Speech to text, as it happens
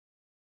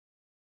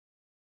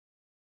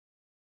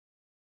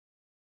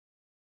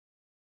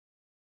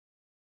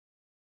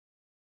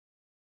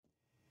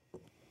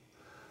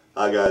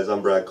Hi guys,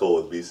 I'm Brad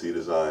Cole with BC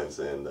Designs,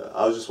 and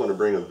I just want to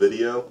bring a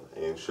video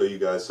and show you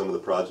guys some of the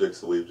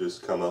projects that we've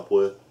just come up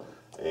with.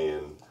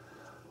 And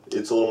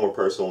it's a little more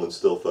personal than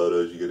still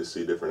photos. You get to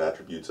see different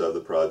attributes of the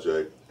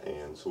project,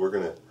 and so we're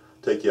going to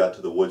take you out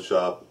to the wood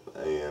shop.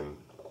 And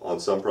on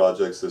some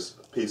projects, this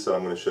piece that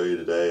I'm going to show you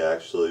today,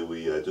 actually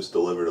we just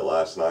delivered it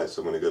last night,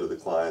 so I'm going to go to the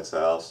client's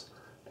house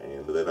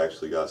and they've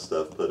actually got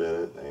stuff put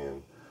in it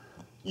and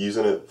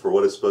using it for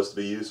what it's supposed to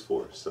be used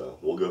for. So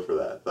we'll go for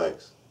that.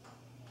 Thanks.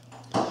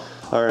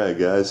 Alright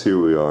guys, here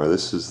we are.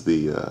 This is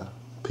the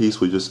piece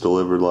we just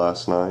delivered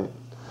last night,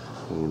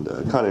 and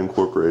kind of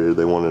incorporated.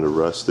 They wanted a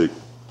rustic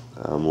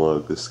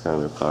look, this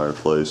kind of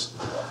fireplace.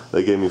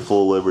 They gave me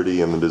full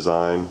liberty in the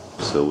design,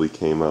 so we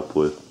came up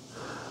with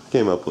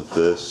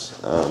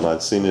this.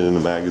 I'd seen it in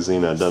a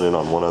magazine. I'd done it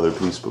on one other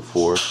piece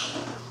before.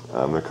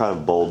 They're kind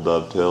of bold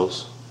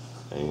dovetails,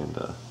 and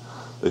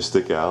they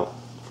stick out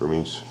from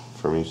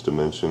each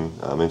dimension,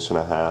 1.5 inches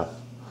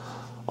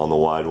on the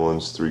wide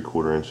ones,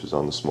 3/4 inches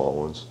on the small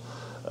ones.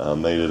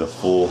 Made it a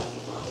full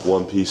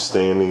one-piece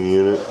standing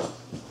unit.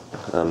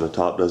 The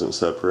top doesn't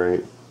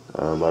separate.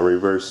 I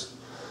reversed.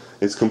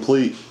 It's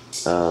complete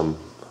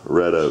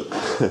red oak.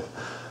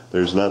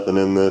 There's nothing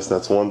in this.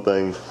 That's one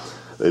thing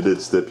they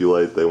did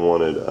stipulate. They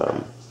wanted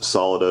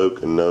solid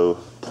oak and no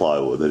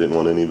plywood. They didn't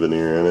want any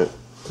veneer in it.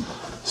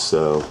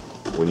 So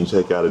when you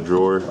take out a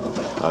drawer,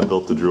 I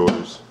built the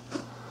drawers,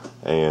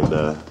 and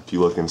if you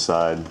look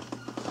inside,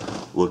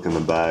 look in the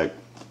back,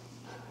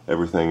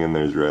 everything in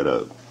there is red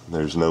oak.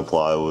 There's no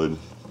plywood.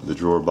 The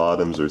drawer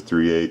bottoms are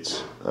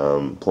 3/8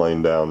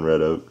 plain down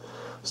red oak.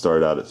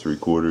 Started out at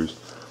 3/4.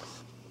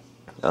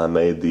 I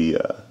made the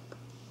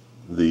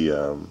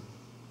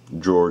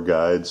drawer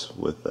guides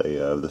with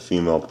the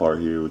female part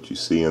here, which you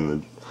see in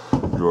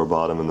the drawer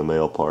bottom, and the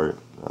male part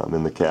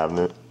in the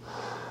cabinet.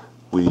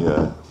 We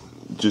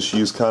just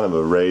used kind of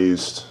a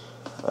raised,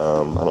 I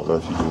don't know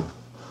if you can,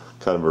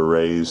 kind of a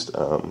raised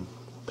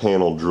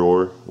panel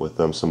drawer with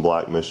some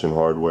Black Mission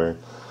hardware.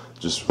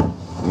 Just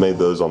made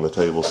those on the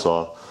table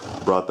saw.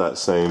 Brought that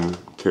same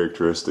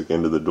characteristic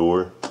into the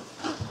door,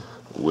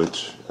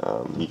 which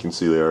you can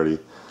see they already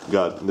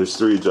got. There's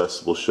 3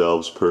 adjustable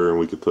shelves per, and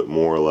we could put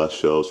more or less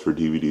shelves for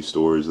DVD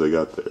storage. They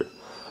got their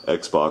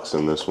Xbox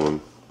in this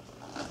one,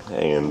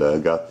 and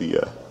got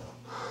the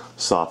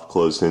soft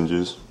close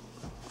hinges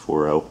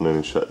for opening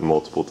and shutting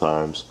multiple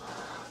times.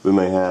 Then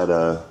they had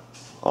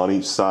on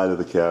each side of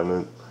the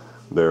cabinet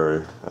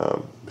there are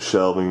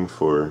shelving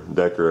for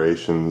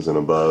decorations, and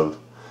above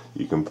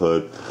you can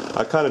put,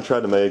 I kind of tried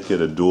to make it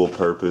a dual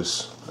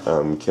purpose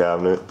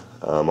cabinet.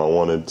 I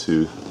wanted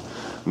to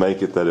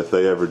make it that if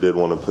they ever did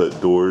want to put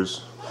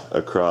doors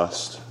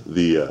across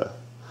the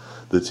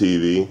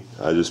TV,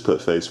 I just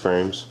put face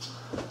frames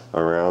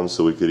around,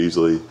 so we could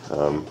easily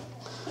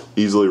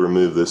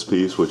remove this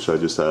piece, which I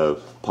just have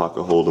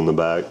pocket hold in the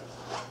back,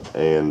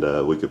 and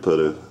we could put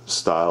a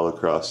stile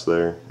across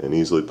there and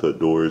easily put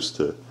doors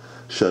to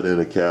shut in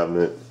a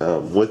cabinet.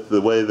 With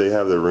the way they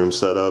have their room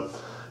set up,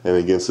 and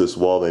against this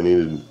wall, they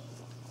needed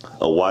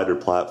a wider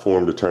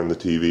platform to turn the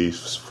TV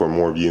for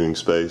more viewing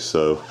space,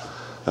 so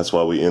that's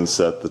why we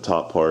inset the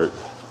top part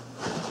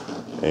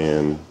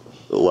and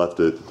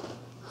left it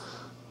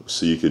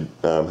so you could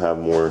have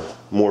more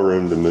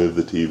room to move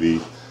the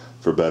TV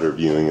for better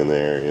viewing in the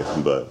area.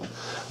 But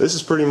this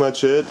is pretty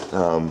much it.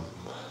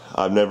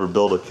 I've never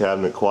built a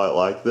cabinet quite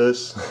like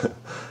this.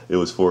 It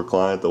was for a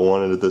client that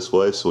wanted it this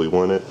way, so we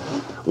went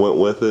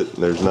with it.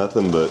 There's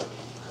nothing but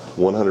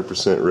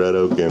 100% red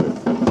oak in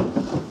it,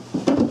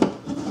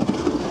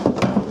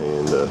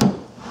 and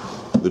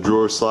the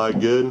drawers slide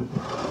good,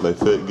 they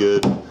fit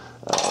good.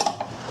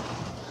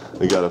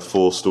 They got a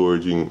full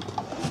storage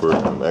for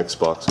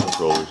Xbox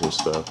controllers and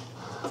stuff,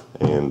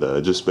 and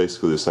just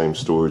basically the same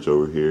storage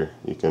over here.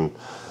 You can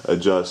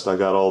adjust. I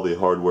got all the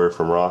hardware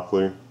from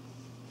Rockler,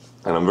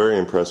 and I'm very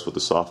impressed with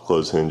the soft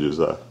close hinges.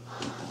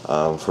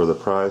 For the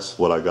price,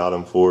 what I got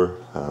them for,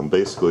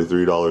 basically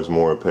 $3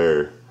 more a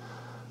pair.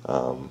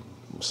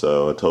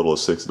 So a total of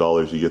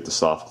 $6. You get the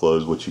soft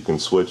close, which you can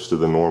switch to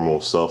the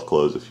normal self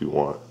close if you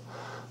want.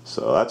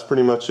 So that's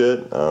pretty much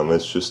it.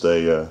 It's just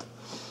a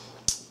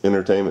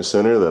entertainment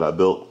center that I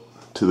built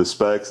to the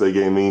specs. They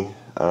gave me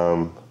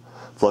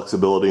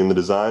flexibility in the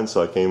design,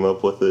 so I came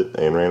up with it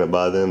and ran it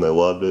by them. They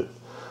loved it.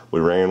 We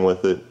ran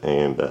with it,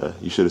 and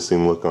you should have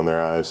seen the look on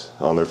their eyes,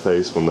 on their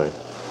face when they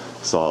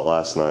saw it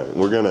last night.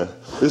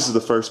 This is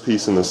the first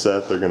piece in the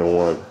set. They're gonna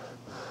want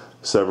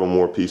several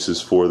more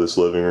pieces for this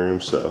living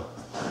room, so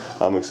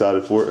I'm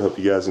excited for it. Hope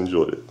you guys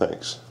enjoyed it.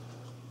 Thanks.